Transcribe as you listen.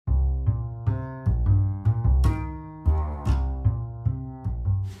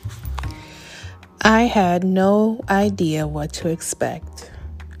I had no idea what to expect.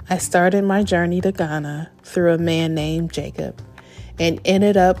 I started my journey to Ghana through a man named Jacob and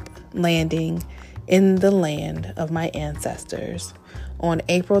ended up landing in the land of my ancestors on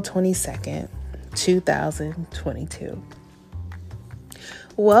April 22nd, 2022.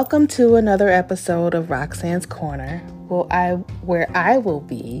 Welcome to another episode of Roxanne's Corner, where I will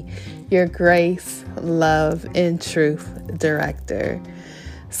be your grace, love, and truth director.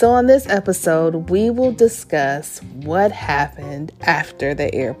 So on this episode, we will discuss what happened after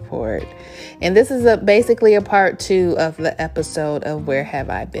the airport. And this is basically a part 2 of the episode of Where Have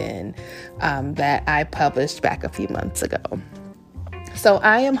I Been that I published back a few months ago. So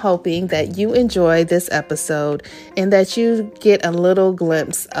I am hoping that you enjoy this episode and that you get a little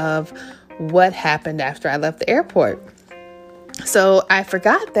glimpse of what happened after I left the airport. So I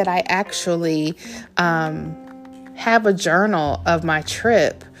forgot that I actually have a journal of my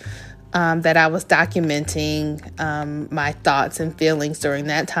trip that I was documenting my thoughts and feelings during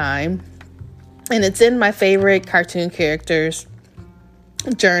that time. And it's in my favorite cartoon characters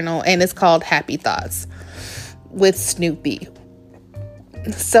journal, and it's called Happy Thoughts with Snoopy.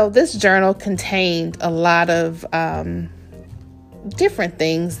 So this journal contained a lot of different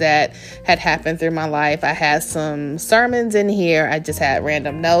things that had happened through my life. I had some sermons in here. I just had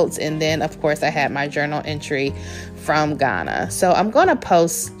random notes. And then, of course, I had my journal entry from Ghana. So I'm going to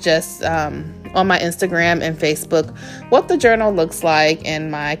post just on my Instagram and Facebook what the journal looks like and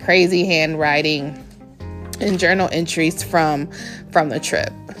my crazy handwriting and journal entries from the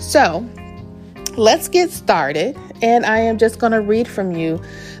trip. So let's get started. And I am just going to read from you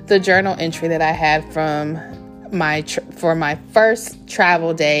the journal entry that I had from for my first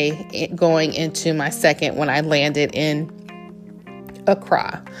travel day going into my second when I landed in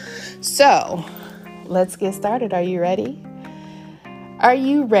Accra. So let's get started. Are you ready? Are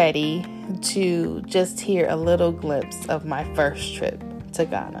you ready to just hear a little glimpse of my first trip to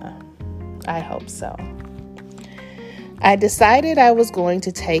Ghana? I hope so. I decided I was going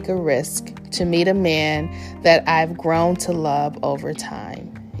to take a risk to meet a man that I've grown to love over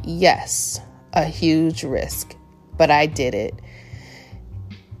time. Yes, a huge risk, but I did it.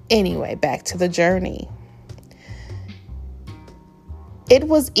 Anyway, back to the journey. It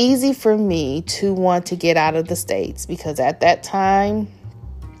was easy for me to want to get out of the States because at that time,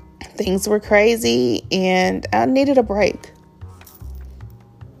 things were crazy and I needed a break.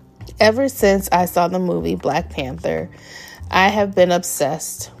 Ever since I saw the movie Black Panther, I have been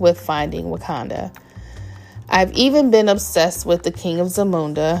obsessed with finding Wakanda. I've even been obsessed with the King of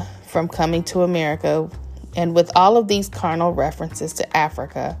Zamunda from Coming to America, and with all of these carnal references to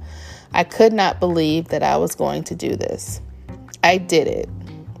Africa, I could not believe that I was going to do this. I did it.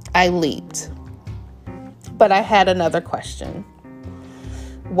 I leaped. But I had another question.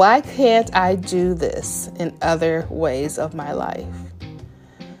 Why can't I do this in other ways of my life?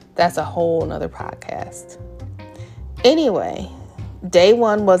 That's a whole nother podcast. Anyway, day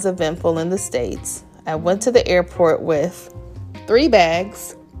 1 was eventful in the States. I went to the airport with 3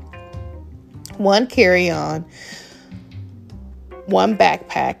 bags, 1 carry-on, 1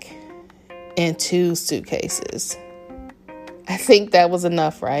 backpack, and 2 suitcases. I think that was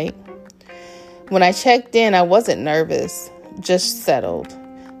enough, right? When I checked in, I wasn't nervous, just settled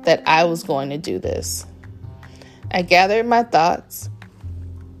that I was going to do this. I gathered my thoughts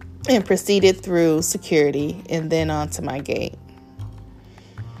and proceeded through security and then onto my gate.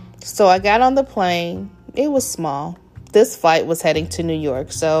 So I got on the plane. It was small. This flight was heading to New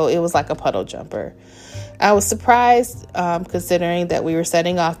York, so it was like a puddle jumper. I was surprised, considering that we were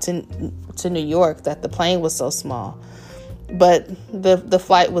setting off to New York, that the plane was so small. But the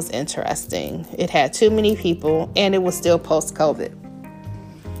flight was interesting. It had too many people, and it was still post-COVID.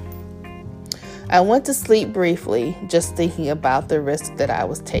 I went to sleep briefly, just thinking about the risk that I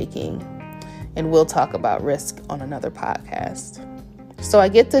was taking. And we'll talk about risk on another podcast. So I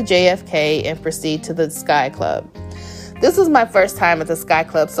get to JFK and proceed to the Sky Club. This was my first time at the Sky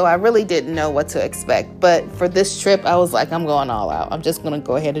Club, so I really didn't know what to expect. But for this trip, I was like, I'm going all out. I'm just going to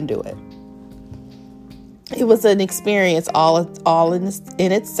go ahead and do it. It was an experience all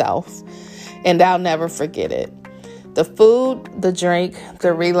in itself, and I'll never forget it. The food, the drink,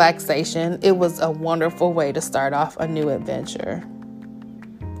 the relaxation, it was a wonderful way to start off a new adventure.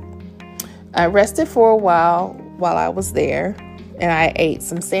 I rested for a while I was there, and I ate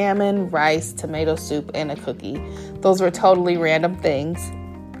some salmon, rice, tomato soup, and a cookie. Those were totally random things,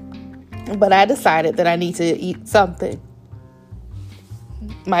 but I decided that I need to eat something.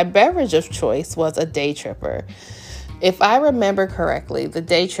 My beverage of choice was a day tripper. If I remember correctly, the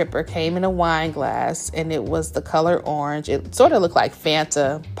day tripper came in a wine glass and it was the color orange. It sort of looked like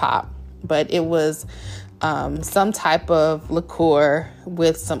Fanta pop. but it was some type of liqueur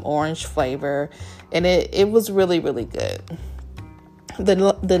with some orange flavor, and it was really, really good.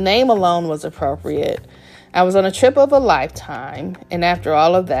 The name alone was appropriate. I was on a trip of a lifetime, and after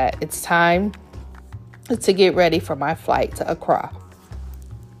all of that, it's time to get ready for my flight to Accra.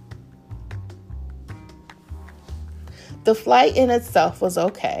 The flight in itself was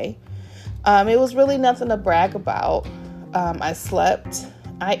okay. It was really nothing to brag about. I slept,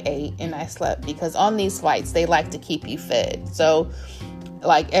 I ate, and I slept, because on these flights, they like to keep you fed. So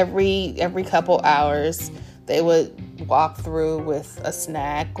like every couple hours, they would walk through with a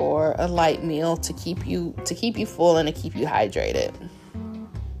snack or a light meal to keep you full and to keep you hydrated.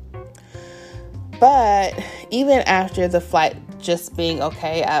 But even after the flight just being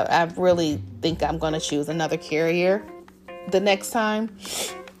okay, I really think I'm going to choose another carrier the next time.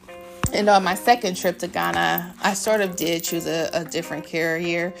 And on my second trip to Ghana, I sort of did choose a different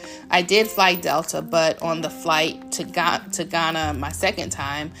carrier. I did fly Delta, but on the flight to Ghana my second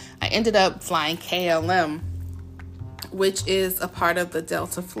time, I ended up flying KLM, which is a part of the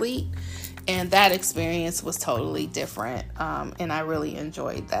Delta fleet. And that experience was totally different. And I really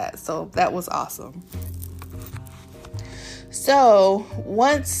enjoyed that. So that was awesome. So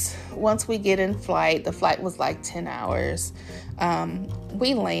once we get in flight, the flight was like 10 hours.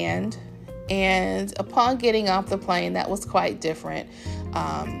 We land, and upon getting off the plane, that was quite different.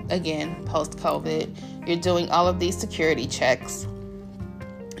 Again, post-COVID, you're doing all of these security checks.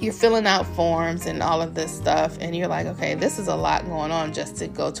 You're filling out forms and all of this stuff, and you're like, okay, this is a lot going on just to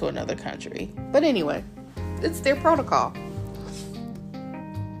go to another country. But anyway, it's their protocol.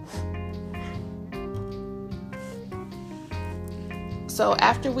 So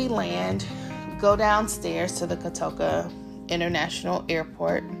after we land, go downstairs to the Kotoka International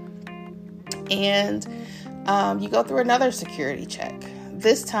Airport, and you go through another security check.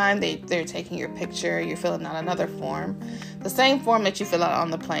 This time they're taking your picture. You're filling out another form. The same form that you fill out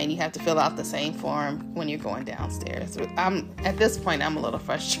on the plane, you have to fill out the same form when you're going downstairs. At this point, I'm a little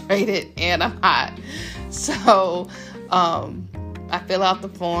frustrated and I'm hot. So I fill out the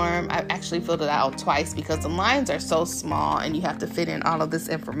form. I actually filled it out twice because the lines are so small and you have to fit in all of this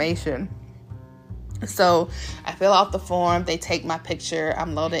information. So I fill out the form, they take my picture,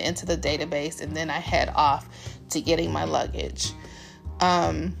 I'm loaded into the database, and then I head off to getting my luggage.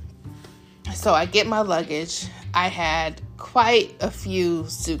 So I get my luggage. I had quite a few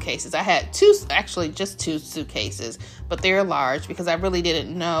suitcases. I had just two suitcases, but they're large because I really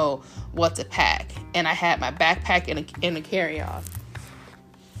didn't know what to pack. And I had my backpack and a carry-on.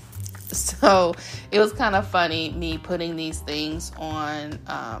 So it was kind of funny, me putting these things on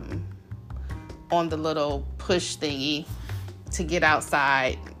the little push thingy to get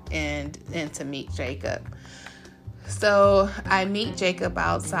outside and to meet Jacob. So I meet Jacob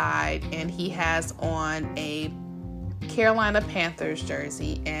outside, and he has on a Carolina Panthers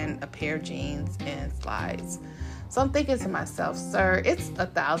jersey and a pair of jeans and slides. So I'm thinking to myself, sir, it's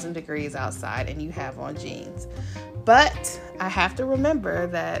 1,000 degrees outside and you have on jeans. But I have to remember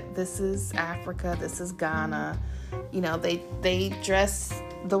that this is Africa, this is Ghana. You know, they dress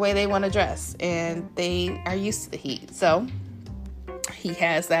the way they want to dress, and they are used to the heat. So he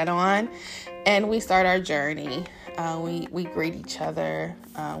has that on, and we start our journey. We greet each other.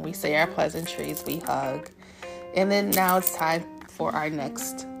 We say our pleasantries. We hug. And then now it's time for our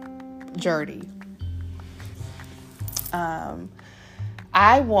next journey.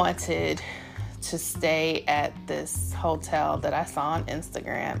 I wanted to stay at this hotel that I saw on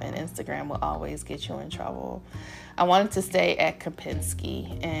Instagram, and Instagram will always get you in trouble. I wanted to stay at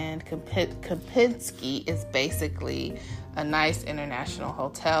Kempinski, and Kempinski is basically a nice international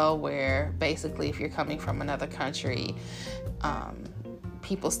hotel where basically if you're coming from another country,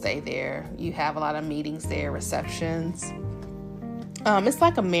 people stay there. You have a lot of meetings there, receptions. It's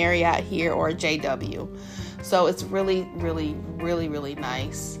like a Marriott here or a JW. So it's really, really, really, really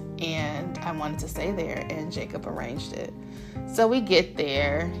nice. And I wanted to stay there, and Jacob arranged it. So we get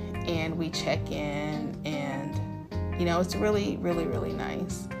there and we check in, and you know, it's really, really, really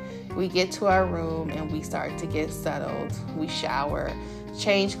nice. We get to our room and we start to get settled. We shower,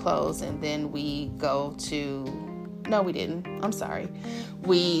 change clothes, and then we go to... No, we didn't. I'm sorry.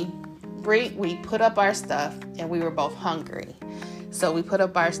 We put up our stuff, and we were both hungry. So we put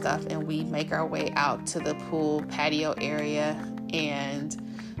up our stuff and we make our way out to the pool patio area, and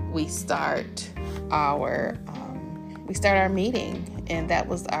we start our meeting. And that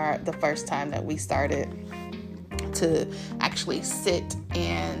was the first time that we started to actually sit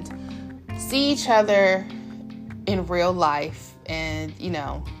and see each other in real life, and, you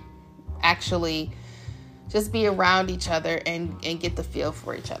know, actually just be around each other and get the feel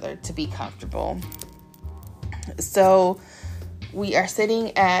for each other, to be comfortable. So we are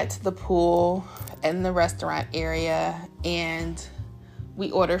sitting at the pool in the restaurant area, and we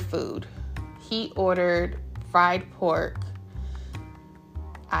order food. He ordered fried pork.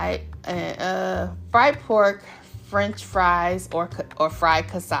 Fried pork, French fries, or fried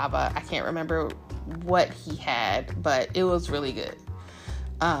cassava. I can't remember what he had, but it was really good.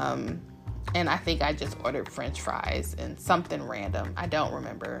 And I think I just ordered French fries and something random. I don't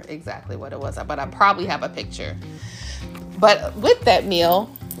remember exactly what it was, but I probably have a picture. But with that meal,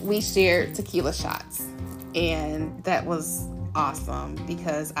 we shared tequila shots, and that was awesome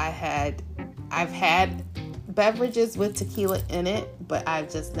because I've had beverages with tequila in it, but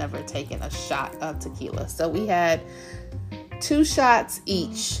I've just never taken a shot of tequila. So we had 2 shots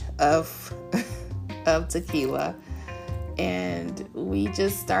each of tequila, and we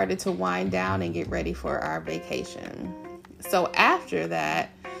just started to wind down and get ready for our vacation. So after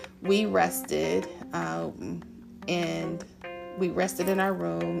that, we rested, and we rested in our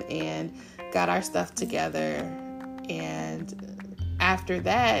room and got our stuff together. And after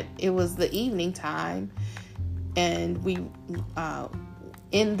that, it was the evening time, and we,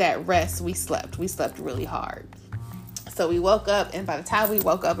 in that rest, we slept really hard. So we woke up, and by the time we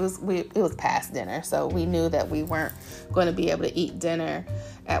woke up, it was past dinner. So we knew that we weren't going to be able to eat dinner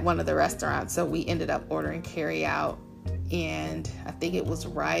at one of the restaurants. So we ended up ordering carry out, and I think it was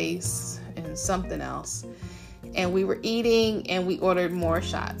rice and something else. And we were eating, and we ordered more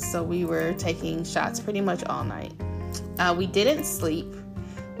shots. So we were taking shots pretty much all night. We didn't sleep.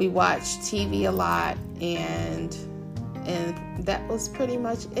 We watched TV a lot, and that was pretty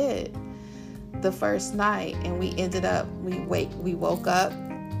much it the first night. And we woke up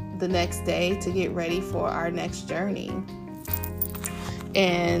the next day to get ready for our next journey.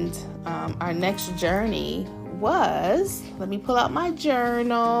 And our next journey was, let me pull out my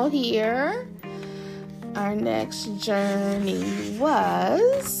journal here. Our next journey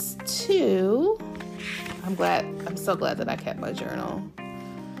was to, I'm so glad that I kept my journal.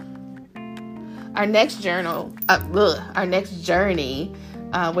 Our next journey,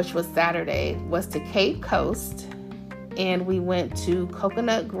 which was Saturday, was to Cape Coast, and we went to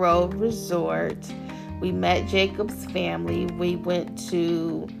Coconut Grove Resort. We met Jacob's family. We went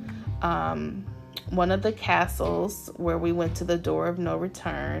to one of the castles where we went to the Door of No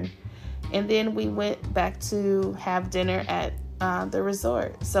Return, and then we went back to have dinner at the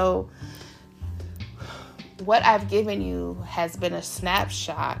resort. So what I've given you has been a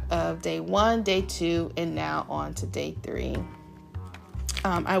snapshot of day 1, day 2, and now on to day 3.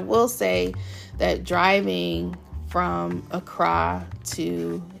 I will say that driving from Accra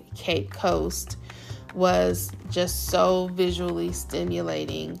to Cape Coast was just so visually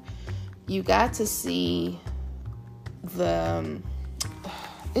stimulating. You got to see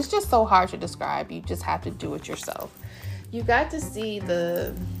it's just so hard to describe. You just have to do it yourself. You got to see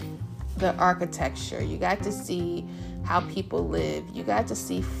the architecture. You got to see how people live. You got to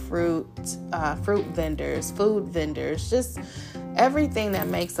see fruit vendors, food vendors, just everything that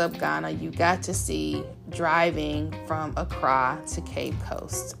makes up Ghana. You got to see driving from Accra to Cape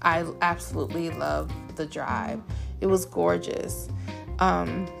Coast. I absolutely loved the drive. It was gorgeous.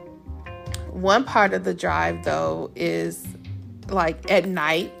 One part of the drive, though, is like at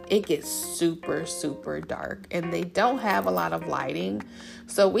night, it gets super, super dark, and they don't have a lot of lighting.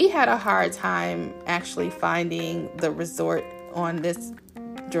 So we had a hard time actually finding the resort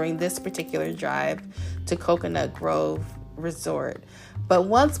during this particular drive to Coconut Grove Resort. But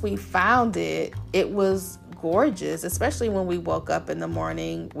once we found it, it was gorgeous, especially when we woke up in the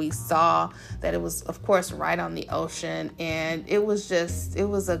morning. We saw that it was, of course, right on the ocean, and it was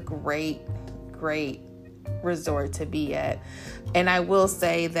a great resort to be at. And I will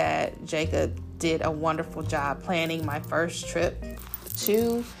say that Jacob did a wonderful job planning my first trip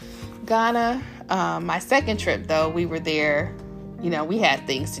to Ghana. My second trip, though, we were there, we had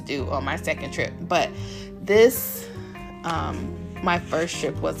things to do on my second trip, but this my first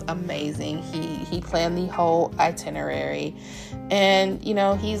trip was amazing. He planned the whole itinerary, and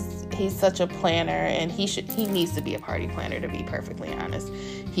he's such a planner, and he needs to be a party planner, to be perfectly honest.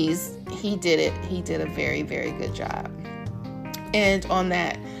 He did it. He did a very, very good job. And on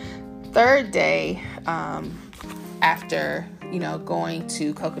that third day, after going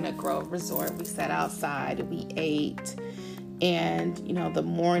to Coconut Grove Resort, we sat outside, we ate, and the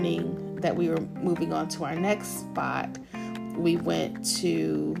morning that we were moving on to our next spot, we went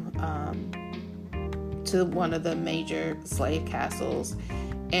to one of the major slave castles,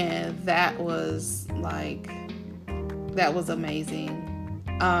 and that was amazing.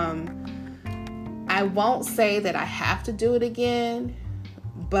 I won't say that I have to do it again,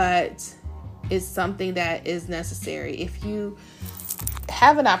 but it's something that is necessary. If you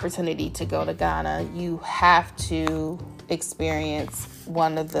have an opportunity to go to Ghana, you have to experience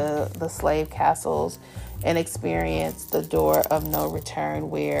one of the slave castles and experience the door of no return,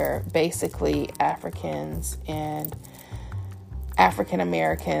 where basically Africans and African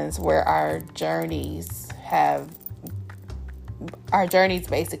Americans, where our journeys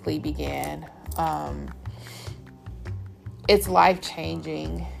basically began. It's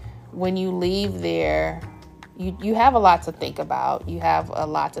life-changing. When you leave there, you have a lot to think about. You have a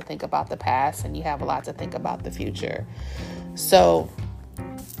lot to think about the past, and you have a lot to think about the future. So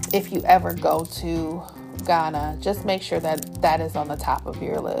if you ever go to Ghana, just make sure that that is on the top of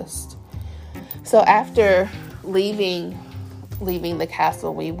your list. So after leaving the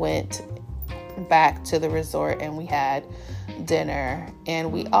castle, we went back to the resort and we had dinner,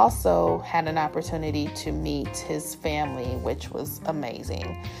 and we also had an opportunity to meet his family, which was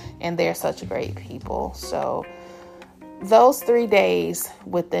amazing, and they're such great people. So those 3 days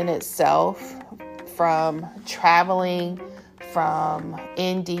within itself, from traveling from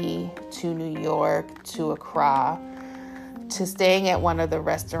Indy to New York to Accra, to staying at one of the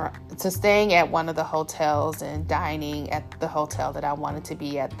hotels and dining at the hotel that I wanted to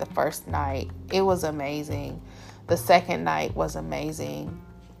be at the first night, it was amazing. The second night was amazing.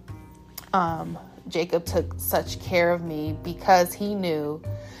 Jacob took such care of me because he knew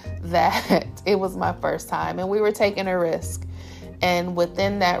that it was my first time and we were taking a risk. And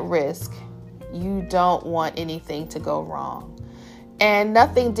within that risk, you don't want anything to go wrong. And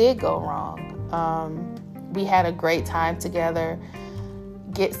nothing did go wrong. We had a great time together,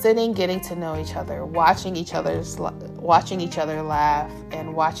 getting to know each other, watching each other laugh,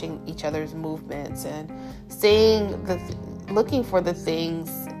 and watching each other's movements, and looking for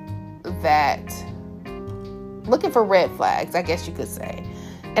red flags, I guess you could say.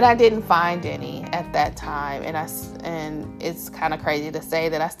 And I didn't find any at that time, and it's kind of crazy to say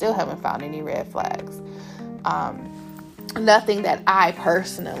that I still haven't found any red flags. Nothing that I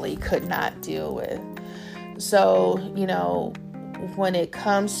personally could not deal with. So, when it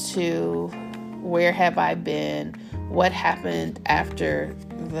comes to where have I been, what happened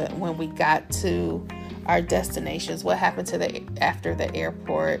when we got to our destinations, what happened after the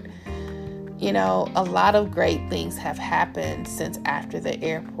airport, a lot of great things have happened since after the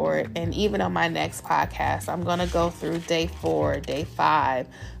airport. And even on my next podcast, I'm going to go through day 4, day 5.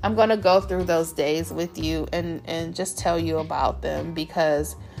 I'm going to go through those days with you and just tell you about them,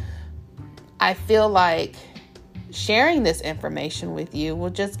 because I feel like sharing this information with you will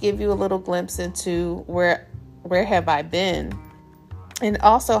just give you a little glimpse into where have I been, and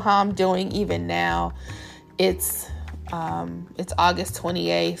also how I'm doing even now. It's August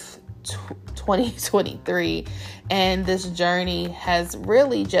 28th, 2023, and this journey has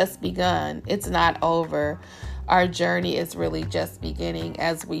really just begun. It's not over. Our journey is really just beginning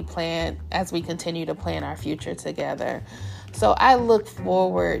as we continue to plan our future together. So I look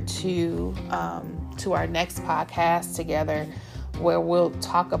forward to our next podcast together, where we'll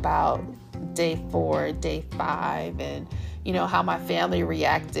talk about day 4, day 5, and how my family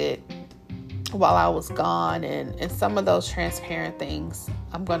reacted while I was gone, and some of those transparent things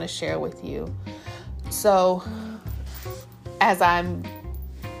I'm going to share with you. So as I'm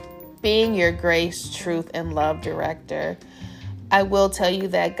being your grace, truth, and love director, I will tell you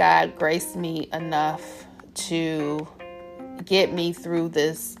that God graced me enough to get me through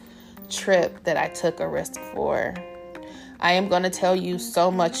this trip that I took a risk for. I am going to tell you so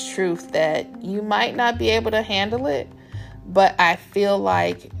much truth that you might not be able to handle it, but I feel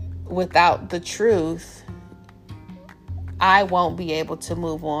like without the truth, I won't be able to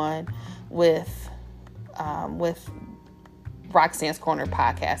move on with Roxanne's Corner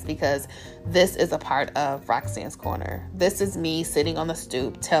podcast, because this is a part of Roxanne's Corner. This is me sitting on the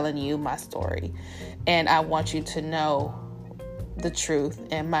stoop telling you my story, and I want you to know the truth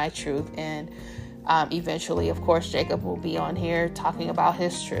and my truth. And eventually, of course, Jacob will be on here talking about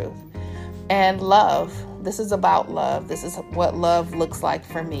his truth. And love. This is about love. This is what love looks like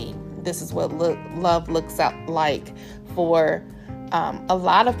for me. This is what love looks like for a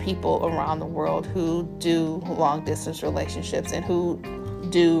lot of people around the world who do long distance relationships and who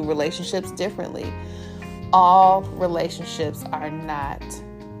do relationships differently. All relationships are not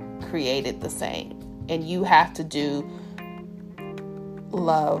created the same, and you have to do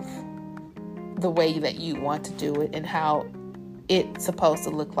love the way that you want to do it and how it's supposed to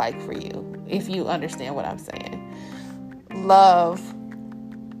look like for you, if you understand what I'm saying. Love,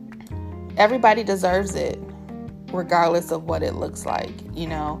 everybody deserves it, regardless of what it looks like.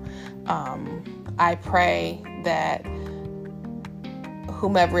 I pray that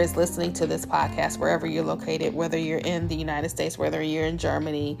whomever is listening to this podcast, wherever you're located, whether you're in the United States, whether you're in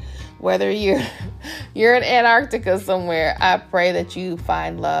Germany, whether you're in Antarctica somewhere, I pray that you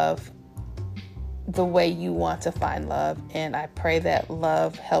find love the way you want to find love. And I pray that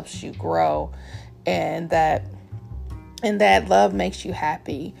love helps you grow and that love makes you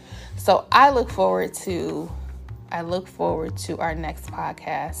happy. So I look forward to our next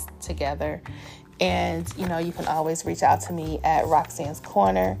podcast together. And, you can always reach out to me at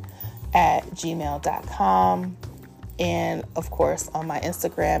roxannescorner@gmail.com. And, of course, on my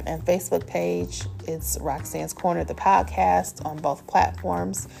Instagram and Facebook page, it's Roxanne's Corner, the podcast, on both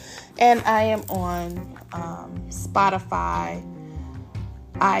platforms. And I am on Spotify,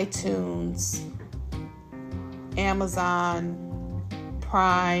 iTunes, Amazon,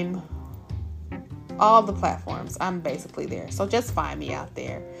 Prime, all the platforms. I'm basically there. So just find me out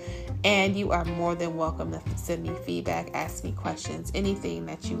there. And you are more than welcome to send me feedback, ask me questions, anything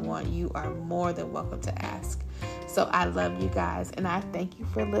that you want, you are more than welcome to ask. So I love you guys, and I thank you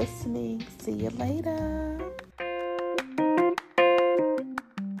for listening. See you later.